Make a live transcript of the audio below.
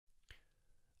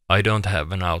I don't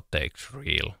have an outtakes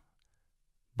reel,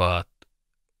 but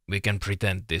we can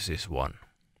pretend this is one.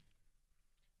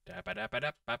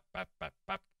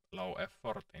 Low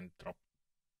effort intro.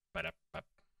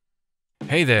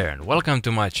 Hey there, and welcome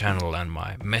to my channel and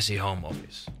my messy home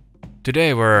office.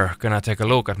 Today we're gonna take a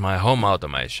look at my home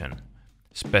automation,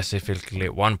 specifically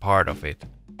one part of it,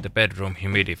 the bedroom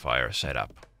humidifier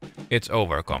setup. It's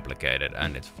overcomplicated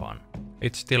and it's fun.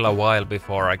 It's still a while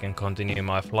before I can continue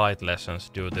my flight lessons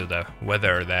due to the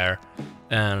weather there,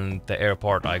 and the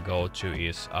airport I go to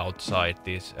is outside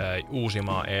this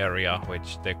Uusimaa area,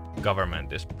 which the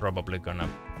government is probably gonna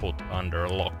put under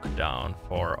lockdown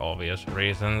for obvious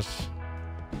reasons.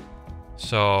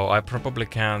 So I probably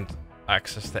can't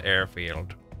access the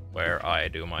airfield where I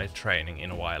do my training in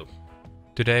a while.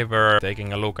 Today we're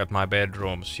taking a look at my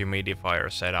bedroom's humidifier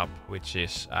setup, which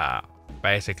is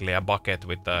basically a bucket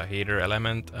with a heater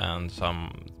element and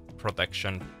some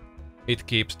protection. It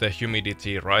keeps the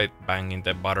humidity right bang in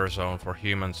the butter zone for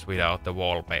humans without the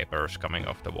wallpapers coming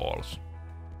off the walls.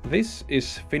 This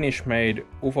is Finnish-made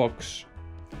UFOX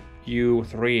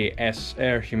U3S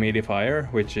air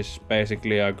humidifier, which is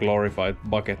basically a glorified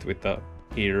bucket with a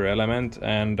heater element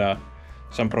and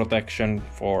some protection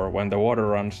for when the water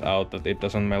runs out, that it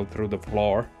doesn't melt through the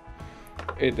floor.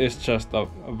 It is just a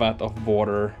vat of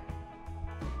water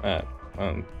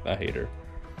and a heater.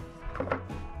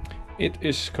 It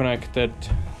is connected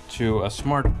to a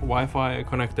smart Wi-Fi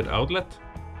connected outlet.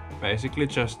 Basically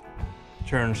just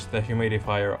turns the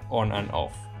humidifier on and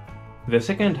off. The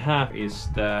second half is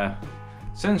the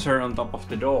sensor on top of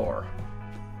the door.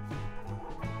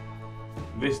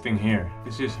 This thing here,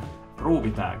 this is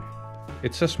ruuvitag.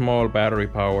 It's a small battery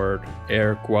powered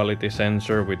air quality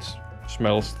sensor which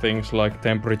smells things like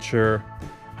temperature,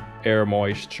 air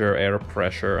moisture, air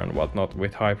pressure and whatnot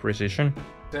with high precision.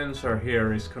 Sensor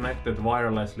here is connected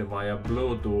wirelessly via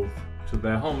Bluetooth to the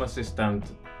HomeAssistant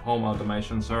home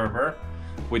automation server,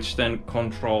 which then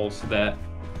controls the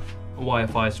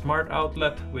Wi-Fi smart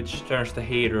outlet, which turns the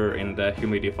heater in the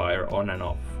humidifier on and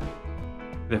off.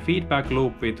 The feedback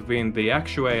loop between the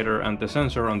actuator and the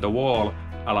sensor on the wall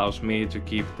allows me to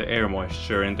keep the air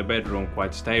moisture in the bedroom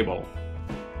quite stable.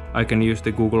 I can use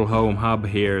the Google Home Hub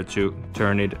here to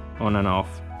turn it on and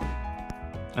off,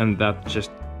 and that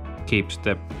just keeps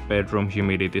the bedroom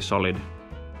humidity solid.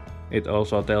 It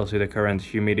also tells you the current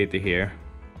humidity here.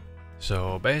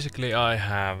 So basically I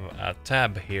have a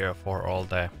tab here for all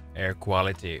the air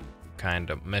quality kind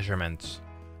of measurements.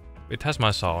 It has my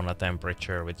sauna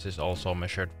temperature, which is also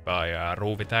measured by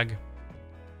ruuvitag,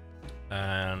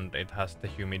 and it has the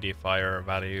humidifier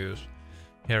values.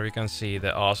 Here you can see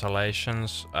the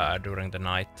oscillations during the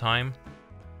night time.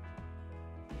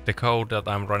 The code that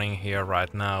I'm running here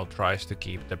right now tries to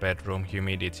keep the bedroom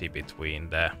humidity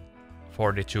between the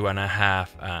 42.5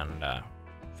 and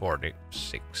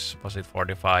 46, was it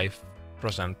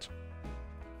 45%.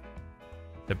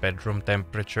 The bedroom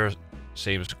temperature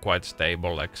seems quite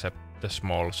stable except the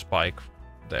small spike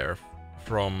there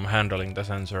from handling the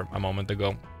sensor a moment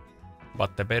ago.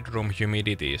 But the bedroom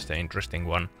humidity is the interesting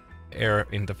one. Air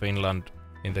in Finland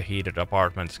in the heated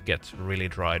apartments gets really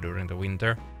dry during the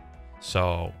winter,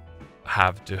 so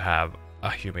have to have a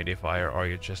humidifier or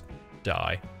you just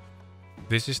die.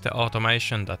 This is the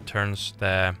automation that turns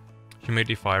the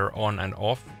humidifier on and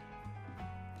off,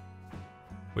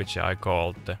 which I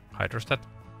called the hydrostat.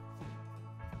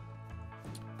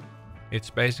 It's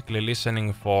basically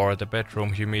listening for the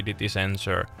bedroom humidity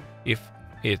sensor if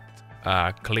it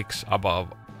clicks above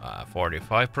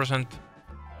 45%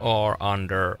 or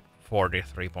under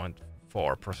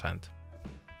 43.4%,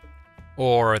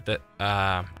 or the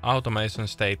automation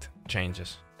state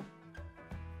changes,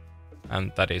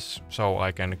 and that is so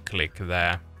I can click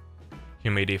the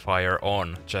humidifier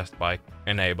on just by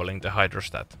enabling the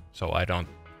hydrostat, so I don't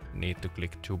need to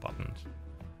click two buttons.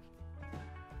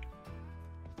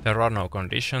 There are no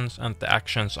conditions and the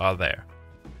actions are there.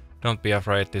 Don't be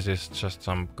afraid, this is just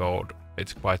some code.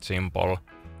 It's quite simple.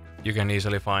 You can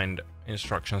easily find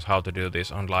instructions how to do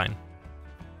this online.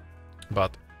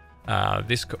 But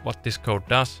what this code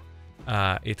does,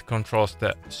 it controls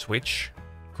the switch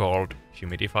called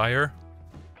humidifier.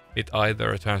 It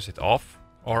either turns it off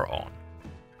or on.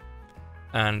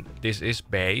 And this is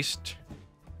based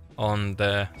on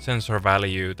the sensor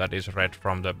value that is read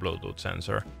from the Bluetooth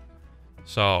sensor.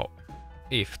 So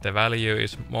if the value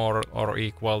is more or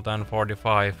equal than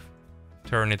 45,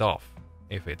 turn it off.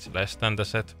 If it's less than the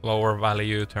set lower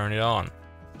value, turn it on.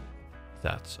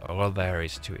 That's all there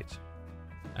is to it.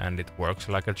 And it works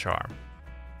like a charm.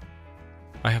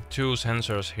 I have two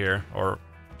sensors here, or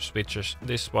switches.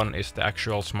 This one is the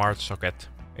actual smart socket.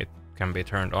 It can be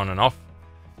turned on and off.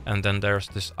 And then there's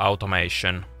this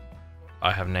automation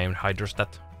I have named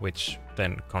hydrostat, which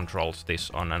then controls this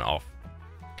on and off.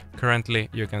 Currently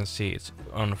you can see it's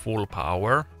on full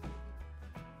power,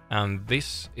 and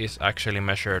this is actually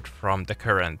measured from the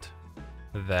current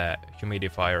the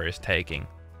humidifier is taking.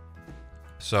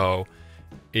 So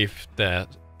if the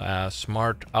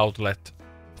smart outlet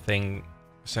thing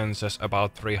senses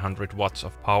about 300 watts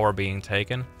of power being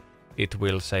taken, it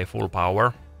will say full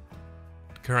power.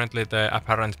 Currently the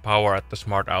apparent power at the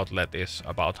smart outlet is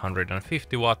about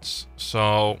 150 watts,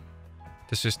 so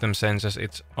the system senses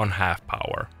it's on half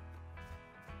power.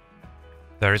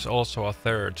 There is also a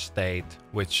third state,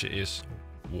 which is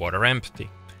water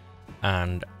empty,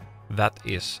 and that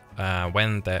is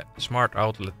when the smart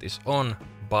outlet is on,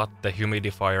 but the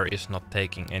humidifier is not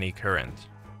taking any current.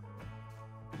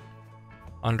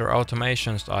 Under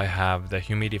automations I have the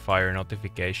humidifier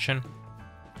notification,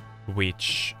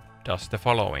 which does the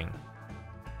following.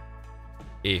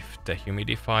 If the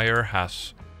humidifier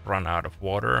has run out of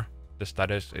water, the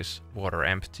status is water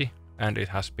empty, and it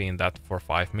has been that for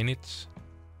 5 minutes,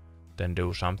 then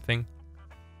do something.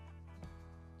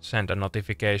 Send a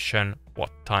notification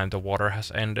what time the water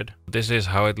has ended. This is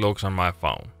how it looks on my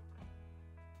phone.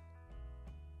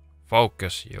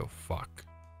 Focus, you fuck.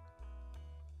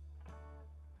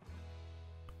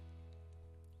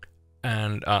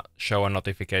 And show a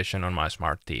notification on my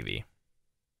smart TV.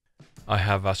 I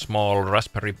have a small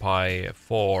Raspberry Pi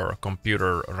 4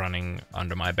 computer running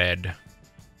under my bed,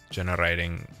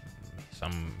 generating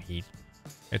some heat.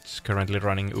 It's currently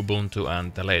running Ubuntu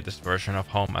and the latest version of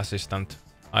HomeAssistant.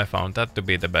 I found that to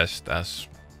be the best, as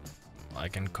I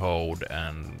can code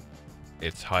and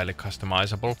it's highly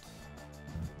customizable.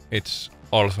 It's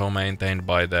also maintained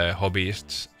by the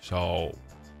hobbyists, so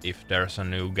if there's a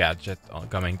new gadget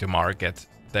coming to market,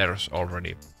 there's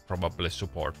already probably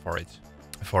support for it.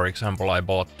 For example, I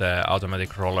bought the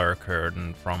automatic roller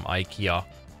curtain from IKEA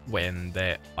when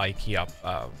the IKEA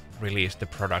released the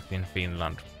product in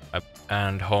Finland,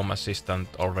 and HomeAssistant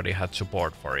already had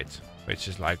support for it, which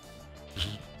is like...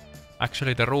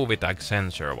 Actually, the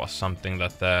ruuvitag-sensor was something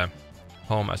that the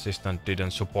HomeAssistant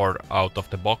didn't support out of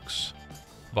the box,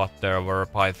 but there were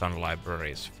Python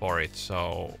libraries for it,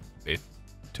 so it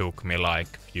took me like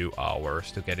few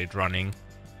hours to get it running.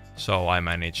 So I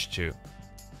managed to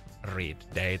read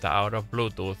data out of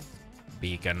Bluetooth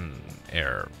beacon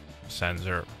air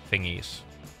sensor thingies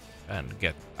and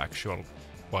get actual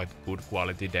quite good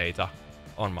quality data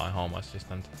on my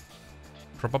HomeAssistant.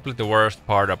 Probably the worst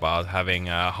part about having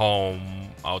a home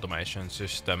automation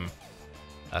system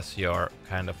as your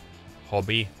kind of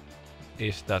hobby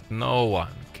is that no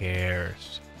one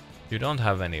cares. You don't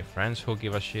have any friends who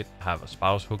give a shit, have a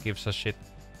spouse who gives a shit,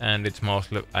 and it's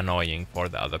mostly annoying for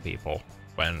the other people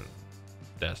when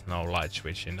there's no light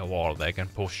switch in the wall they can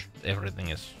push. Everything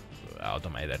is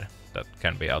automated that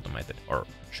can be automated or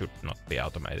should not be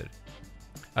automated.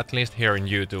 At least here in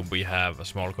YouTube we have a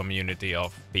small community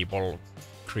of people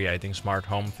creating smart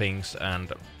home things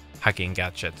and hacking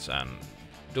gadgets and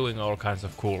doing all kinds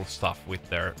of cool stuff with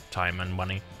their time and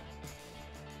money.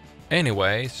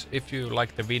 Anyways, if you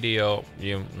like the video,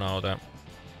 you know the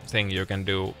thing you can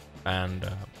do, and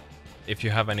if you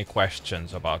have any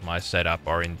questions about my setup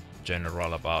or in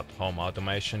general about home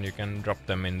automation, you can drop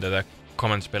them in the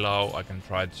comments below. I can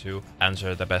try to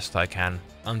answer the best I can.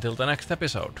 Until the next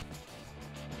episode.